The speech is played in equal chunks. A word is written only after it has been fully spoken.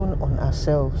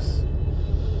ourselves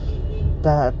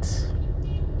that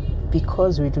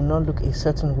because we do not look a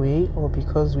certain way, or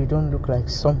because we don't look like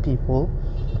some people,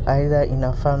 either in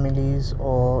our families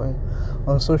or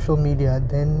on social media,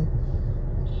 then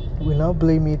we now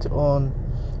blame it on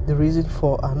the reason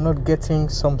for our not getting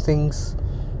some things,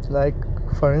 like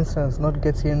for instance not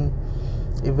getting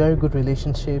a very good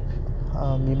relationship.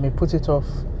 You may put it off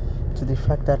to the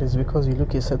fact that it's because you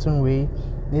look a certain way.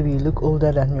 Maybe you look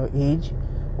older than your age,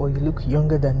 or you look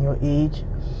younger than your age,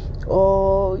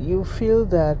 or you feel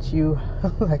that you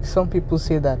like some people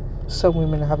say that some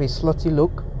women have a slutty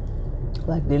look,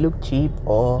 like they look cheap,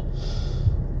 or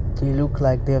they look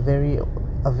like they're very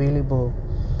available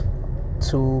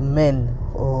to men,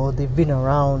 or they've been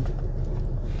around,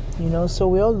 so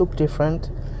we all look different.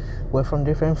 We're from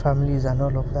different families and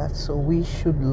all of that, so we should